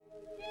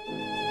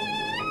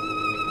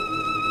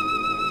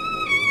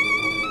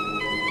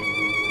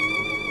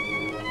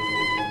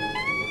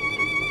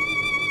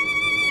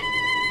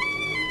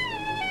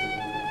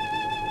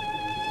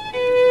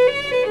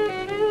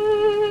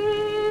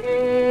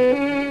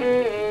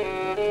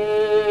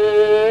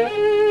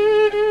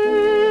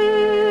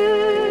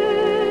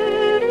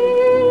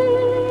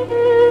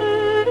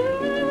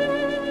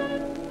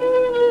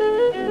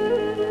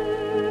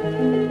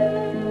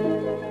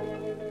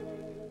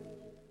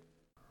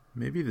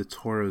the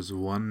Torah's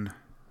one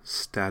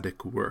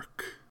static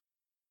work,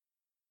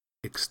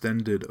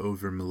 extended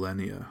over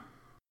millennia.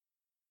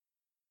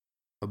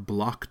 A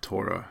block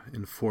Torah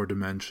in 4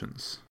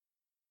 dimensions.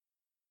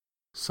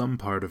 Some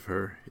part of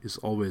her is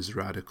always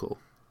radical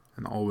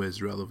and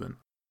always relevant.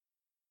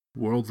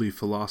 Worldly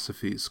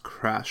philosophies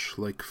crash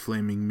like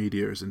flaming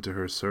meteors into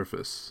her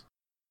surface,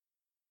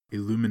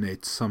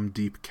 illuminate some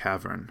deep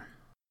cavern,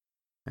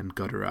 and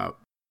gutter out.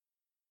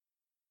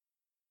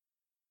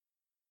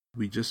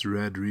 We just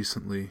read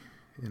recently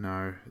in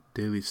our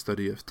daily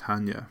study of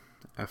Tanya,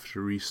 after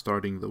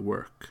restarting the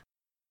work,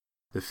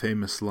 the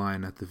famous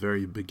line at the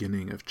very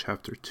beginning of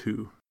chapter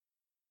 2,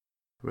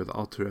 where the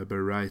Alter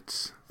Rebbe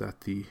writes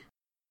that the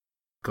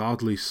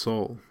godly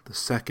soul, the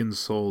second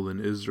soul in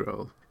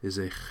Israel, is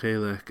a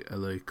chelek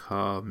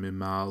Eloka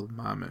mimal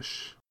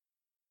mamish,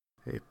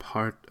 a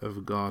part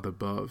of God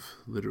above,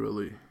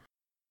 literally.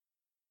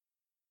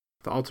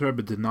 The Alter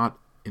Rebbe did not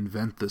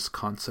invent this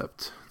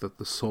concept that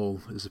the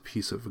soul is a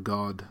piece of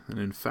God, and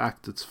in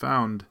fact it's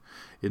found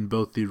in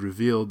both the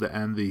revealed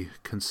and the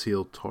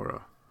concealed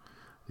Torah.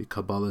 The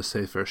Kabbalah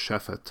Sefer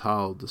Shefet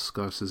Tal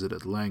discusses it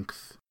at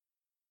length.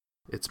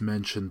 It's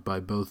mentioned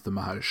by both the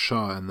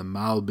Maharsha and the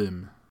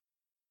Malbim.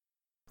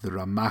 The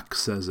Ramak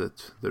says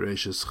it, the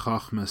Reishis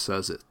Chachma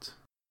says it.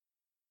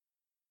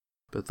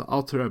 But the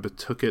Alter Rebbe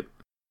took it,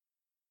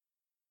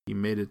 he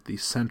made it the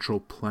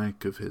central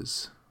plank of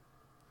his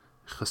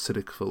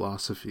Hasidic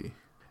philosophy,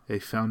 a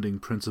founding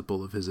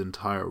principle of his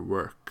entire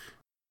work.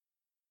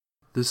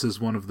 This is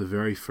one of the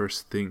very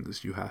first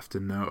things you have to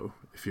know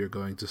if you're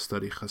going to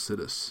study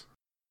Hasidus.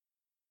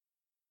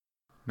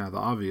 Now the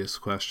obvious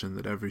question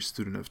that every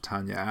student of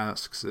Tanya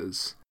asks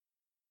is,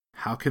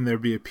 how can there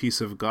be a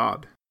piece of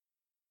God?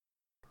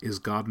 Is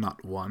God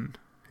not one?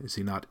 Is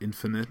he not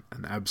infinite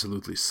and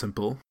absolutely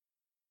simple?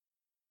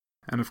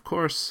 And of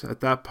course, at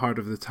that part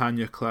of the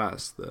Tanya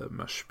class, the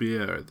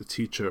mashpia, the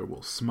teacher,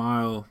 will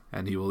smile,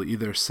 and he will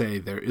either say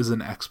there is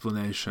an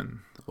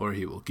explanation, or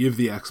he will give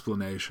the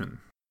explanation.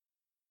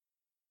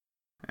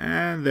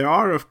 And there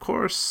are, of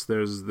course,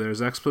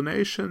 there's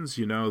explanations,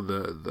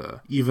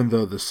 even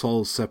though the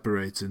soul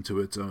separates into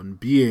its own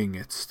being,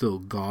 it's still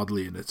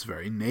godly in its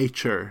very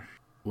nature.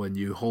 When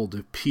you hold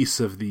a piece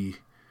of the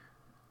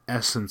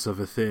essence of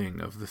a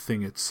thing, of the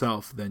thing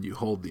itself, then you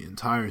hold the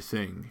entire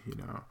thing.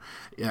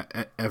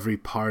 Every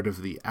part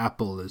of the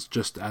apple is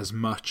just as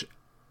much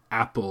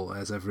apple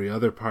as every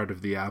other part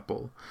of the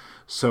apple.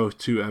 So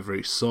too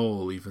every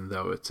soul, even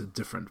though it's a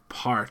different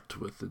part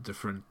with a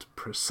different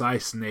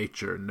precise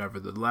nature,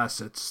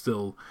 nevertheless it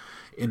still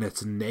in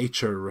its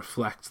nature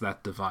reflects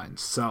that divine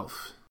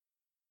self.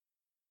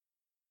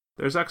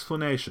 There's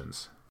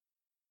explanations.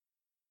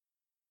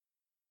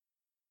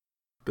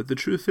 But the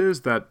truth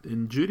is that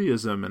in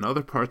Judaism and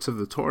other parts of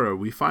the Torah,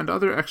 we find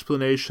other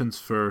explanations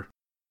for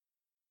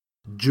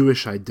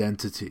Jewish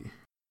identity.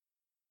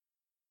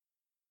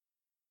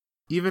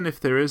 Even if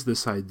there is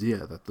this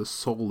idea that the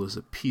soul is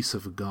a piece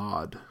of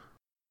God,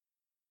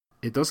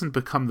 it doesn't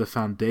become the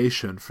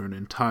foundation for an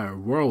entire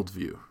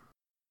worldview.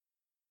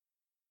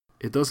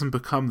 It doesn't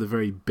become the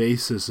very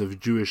basis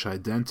of Jewish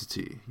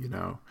identity,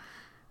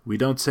 We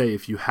don't say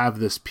if you have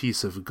this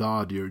piece of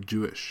God, you're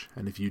Jewish,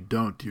 and if you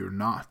don't, you're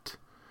not.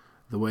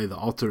 The way the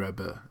Alter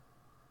Rebbe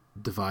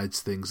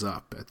divides things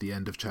up at the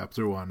end of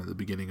chapter 1 and the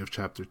beginning of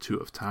chapter 2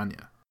 of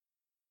Tanya.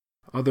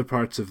 Other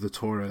parts of the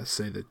Torah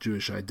say that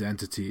Jewish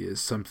identity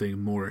is something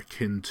more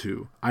akin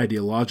to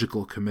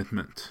ideological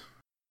commitment.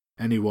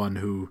 Anyone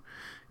who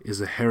is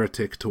a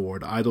heretic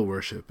toward idol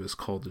worship is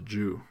called a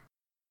Jew.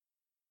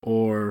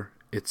 Or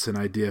it's an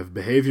idea of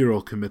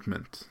behavioral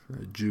commitment.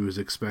 A Jew is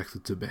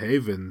expected to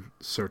behave in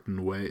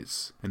certain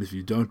ways, and if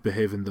you don't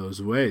behave in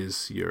those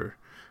ways, you're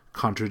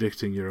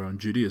contradicting your own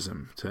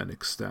Judaism to an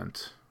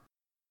extent.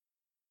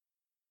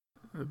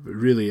 But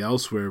really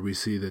elsewhere we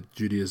see that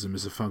Judaism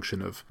is a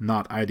function of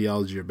not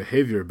ideology or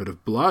behavior, but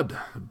of blood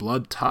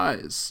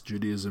ties.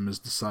 Judaism is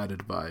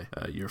decided by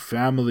your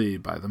family,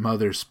 by the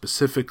mother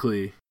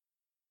specifically.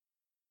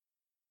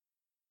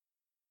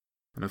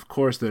 And of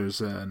course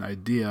there's an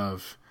idea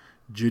of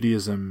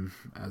Judaism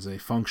as a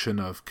function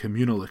of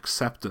communal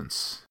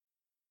acceptance.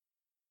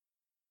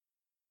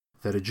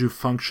 That a Jew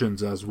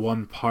functions as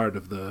one part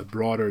of the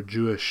broader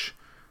Jewish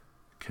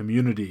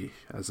community,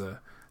 as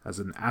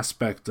an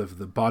aspect of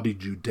the body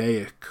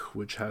Judaic,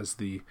 which has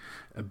the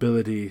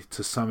ability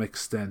to some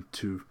extent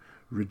to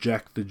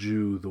reject the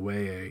Jew the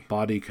way a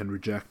body can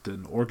reject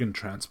an organ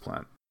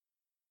transplant.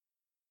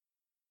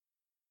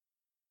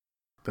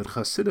 But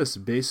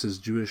Hasidus bases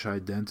Jewish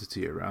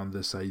identity around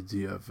this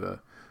idea of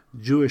a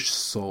Jewish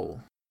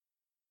soul.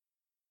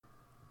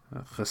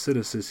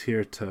 Hasidus is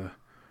here to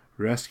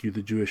rescue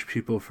the Jewish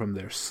people from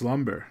their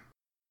slumber.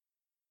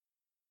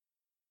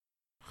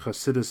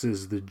 Hasidus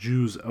is the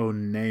Jew's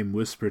own name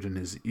whispered in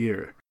his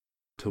ear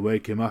to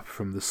wake him up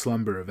from the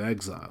slumber of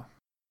exile.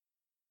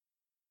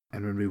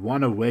 And when we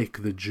want to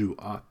wake the Jew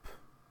up,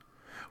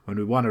 when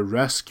we want to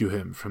rescue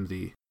him from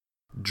the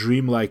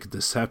dreamlike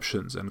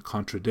deceptions and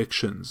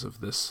contradictions of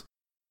this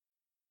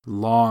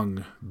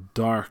long,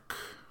 dark,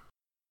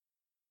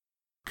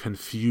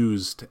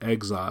 confused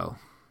exile.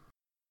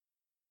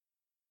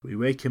 We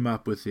wake him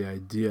up with the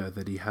idea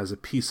that he has a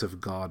piece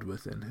of God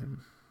within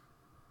him.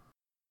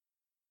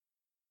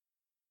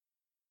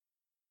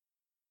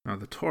 Now,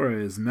 the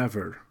Torah is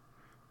never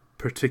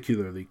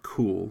particularly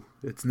cool.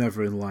 It's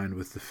never in line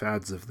with the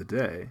fads of the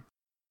day.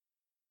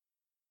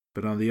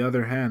 But on the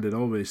other hand, it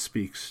always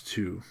speaks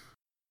to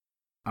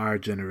our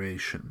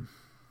generation,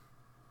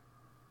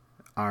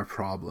 our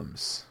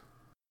problems.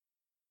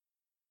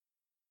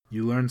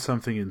 You learn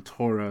something in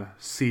Torah,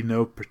 see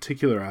no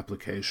particular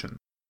application,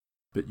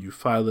 but you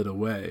file it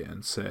away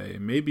and say,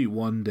 maybe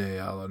one day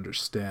I'll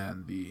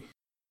understand the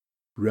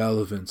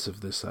relevance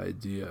of this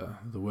idea,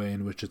 the way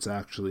in which it's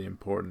actually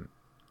important.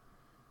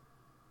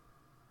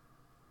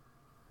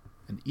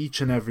 And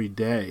each and every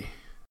day,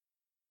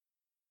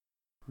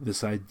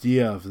 this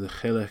idea of the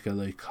Chelek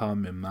Eloka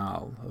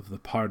Mimal, of the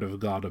part of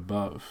God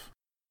above,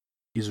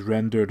 is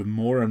rendered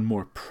more and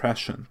more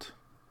prescient,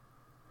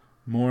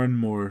 more and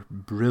more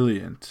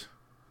brilliant,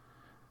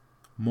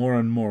 more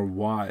and more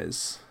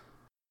wise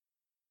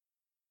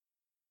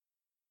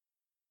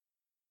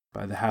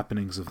by the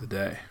happenings of the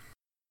day.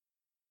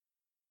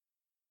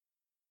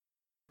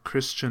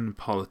 Christian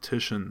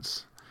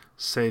politicians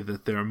say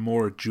that they're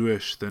more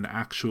Jewish than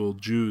actual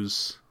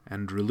Jews,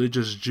 and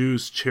religious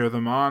Jews cheer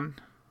them on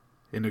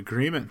in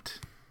agreement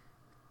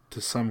to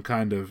some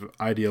kind of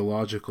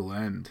ideological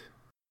end.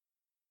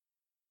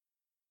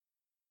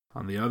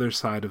 On the other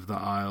side of the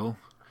aisle,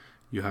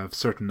 you have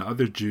certain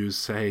other Jews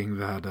saying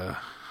that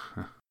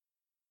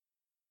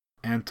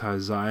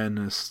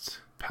anti-Zionist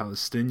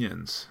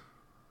Palestinians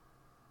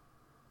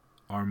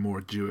are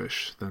more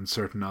Jewish than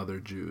certain other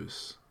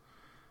Jews.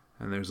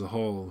 And there's a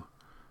whole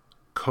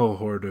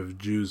cohort of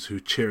Jews who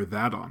cheer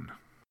that on.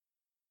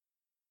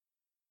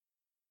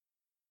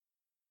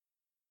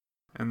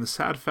 And the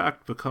sad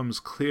fact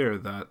becomes clear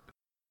that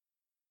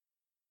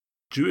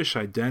Jewish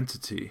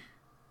identity,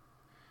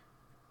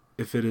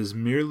 if it is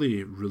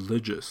merely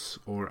religious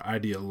or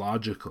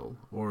ideological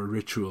or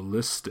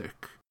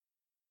ritualistic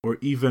or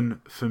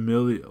even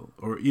familial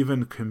or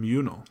even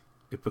communal,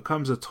 it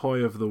becomes a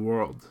toy of the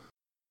world.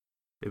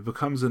 It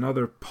becomes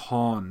another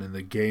pawn in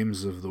the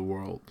games of the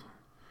world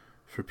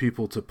for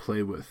people to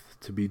play with,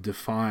 to be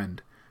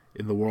defined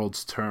in the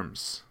world's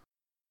terms.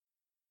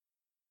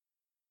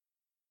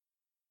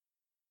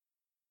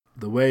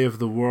 The way of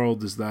the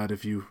world is that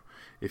if you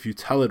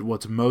tell it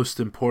what's most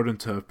important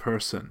to a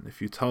person,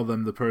 if you tell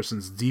them the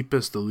person's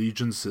deepest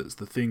allegiances,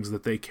 the things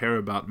that they care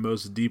about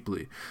most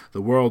deeply,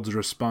 the world's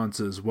response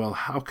is, well,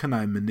 how can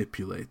I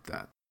manipulate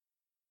that?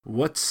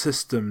 What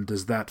system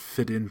does that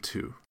fit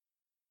into?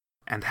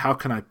 And how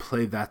can I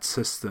play that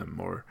system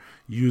or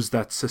use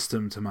that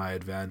system to my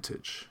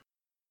advantage?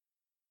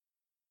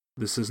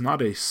 This is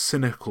not a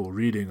cynical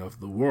reading of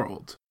the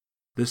world.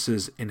 This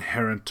is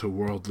inherent to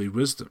worldly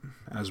wisdom,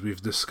 as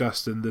we've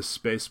discussed in this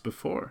space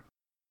before.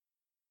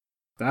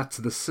 That's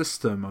the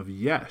system of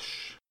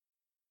Yesh.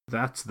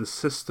 That's the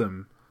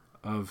system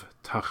of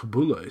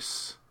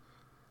Tachbulos.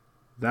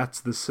 That's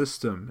the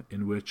system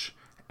in which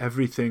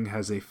everything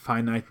has a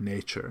finite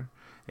nature,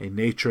 a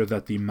nature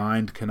that the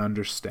mind can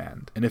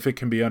understand. And if it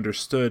can be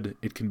understood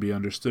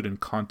in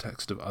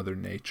context of other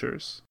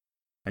natures.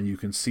 And you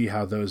can see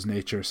how those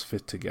natures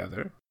fit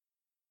together.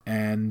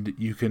 And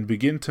you can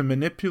begin to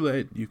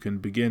manipulate, you can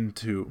begin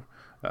to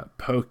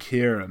poke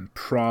here and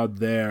prod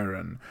there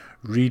and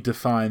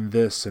redefine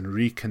this and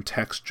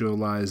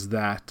recontextualize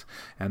that.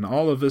 And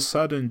all of a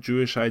sudden,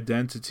 Jewish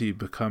identity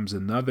becomes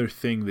another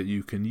thing that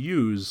you can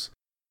use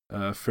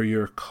for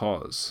your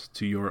cause,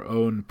 to your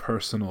own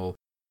personal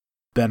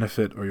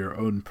benefit or your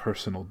own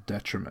personal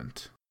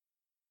detriment.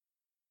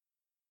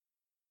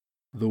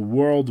 The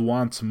world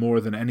wants more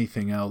than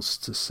anything else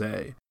to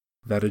say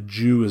that a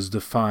Jew is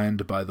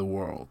defined by the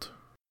world.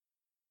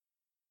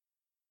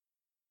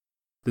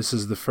 This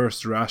is the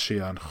first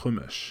Rashi on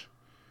Chumash.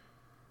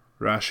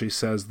 Rashi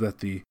says that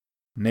the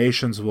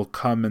nations will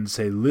come and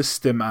say,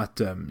 Listim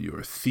atem,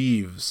 you're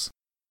thieves,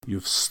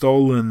 you've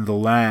stolen the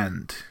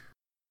land.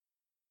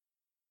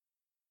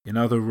 In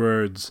other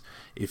words,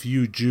 if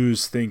you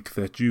Jews think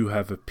that you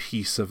have a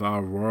piece of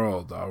our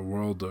world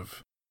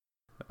of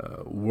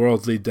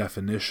worldly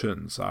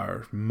definitions,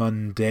 our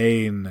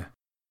mundane,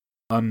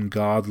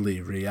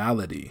 ungodly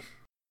reality,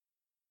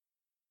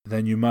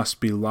 then you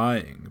must be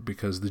lying,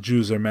 because the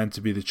Jews are meant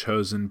to be the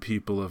chosen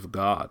people of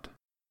God.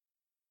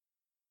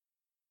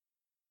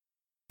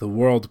 The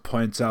world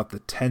points out the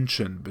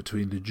tension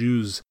between the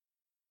Jews'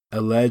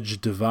 alleged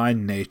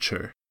divine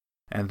nature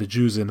and the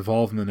Jews'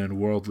 involvement in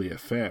worldly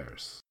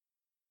affairs.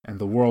 And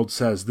the world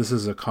says this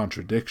is a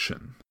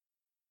contradiction.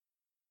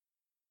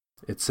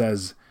 It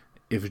says,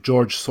 if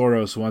George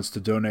Soros wants to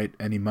donate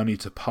any money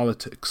to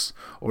politics,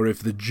 or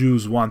if the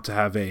Jews want to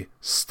have a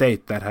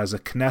state that has a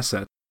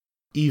Knesset,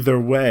 either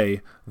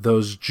way,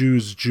 those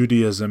Jews'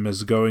 Judaism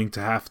is going to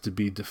have to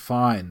be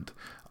defined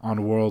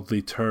on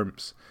worldly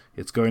terms.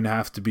 It's going to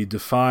have to be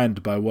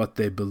defined by what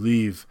they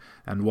believe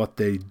and what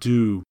they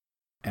do,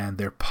 and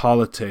their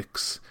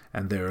politics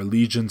and their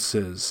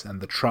allegiances and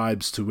the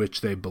tribes to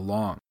which they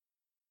belong.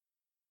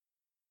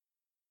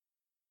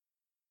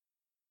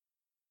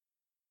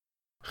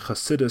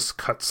 Chassidus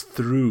cuts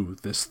through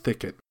this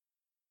thicket.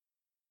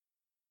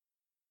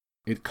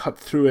 It cut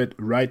through it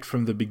right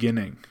from the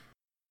beginning.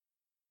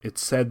 It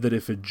said that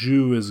if a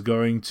Jew is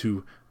going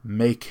to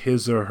make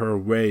his or her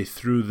way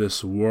through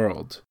this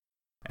world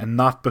and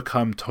not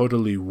become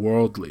totally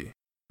worldly,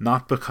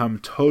 not become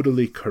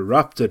totally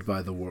corrupted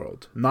by the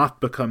world, not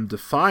become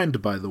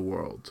defined by the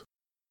world,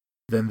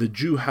 then the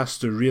Jew has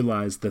to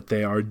realize that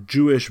they are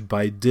Jewish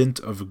by dint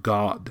of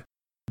God,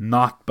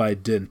 not by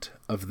dint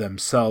of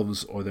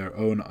themselves or their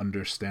own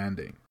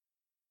understanding.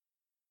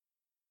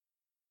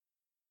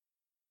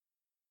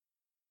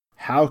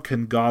 How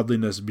can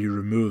godliness be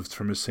removed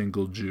from a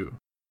single Jew?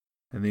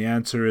 And the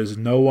answer is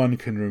no one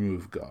can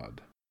remove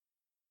God.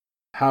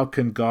 How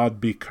can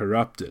God be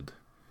corrupted?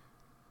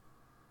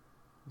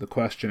 The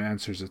question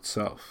answers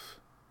itself.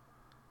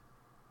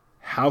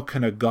 How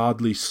can a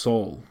godly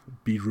soul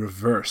be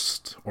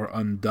reversed or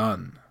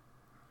undone?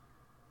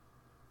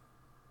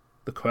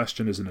 The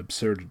question is an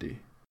absurdity.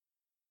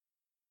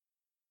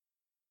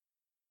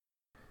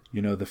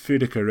 You know, the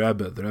Frierdiker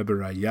Rebbe, the Rebbe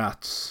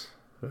Rayatz,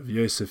 Rav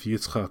Yosef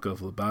Yitzchak of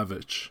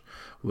Lubavitch,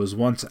 was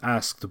once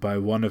asked by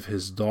one of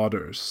his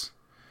daughters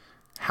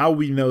how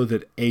we know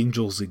that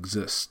angels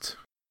exist.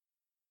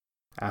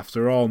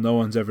 After all, no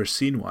one's ever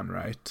seen one,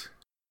 right?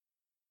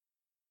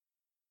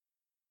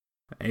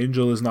 An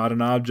angel is not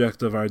an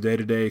object of our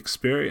day-to-day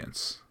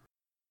experience.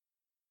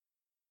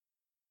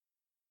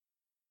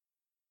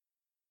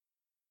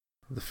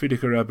 The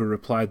Frierdiker Rebbe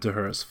replied to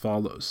her as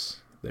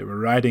follows. They were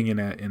riding in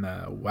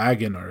a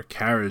wagon or a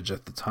carriage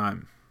at the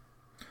time.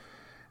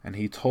 And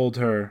he told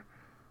her,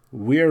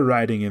 "We're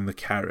riding in the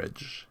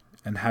carriage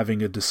and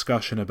having a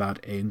discussion about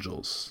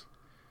angels.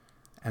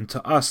 And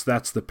to us,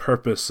 that's the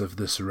purpose of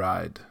this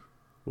ride.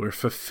 We're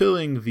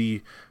fulfilling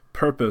the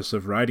purpose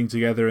of riding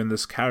together in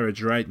this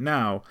carriage right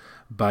now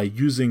by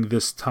using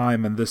this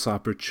time and this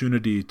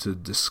opportunity to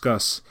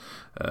discuss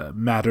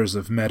matters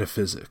of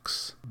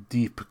metaphysics,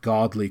 deep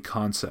godly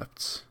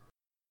concepts.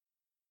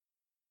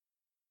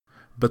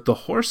 But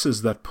the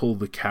horses that pull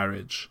the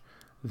carriage,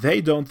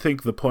 they don't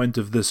think the point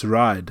of this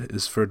ride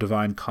is for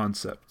divine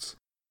concepts.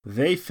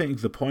 They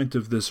think the point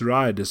of this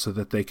ride is so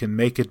that they can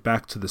make it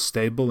back to the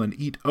stable and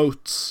eat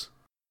oats.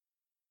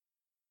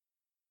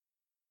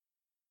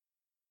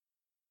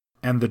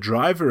 And the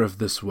driver of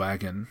this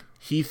wagon,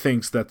 he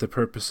thinks that the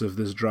purpose of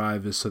this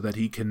drive is so that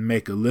he can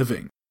make a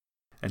living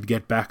and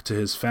get back to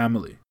his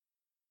family.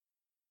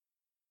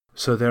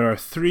 So there are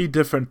 3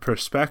 different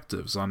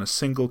perspectives on a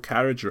single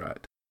carriage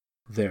ride.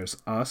 There's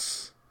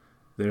us,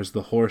 there's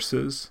the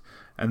horses,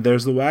 and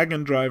there's the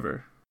wagon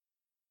driver.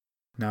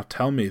 Now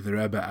tell me, the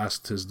Rebbe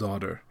asked his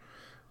daughter,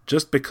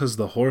 just because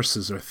the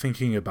horses are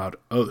thinking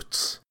about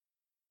oats,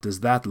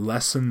 does that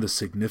lessen the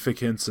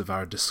significance of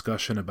our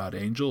discussion about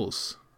angels?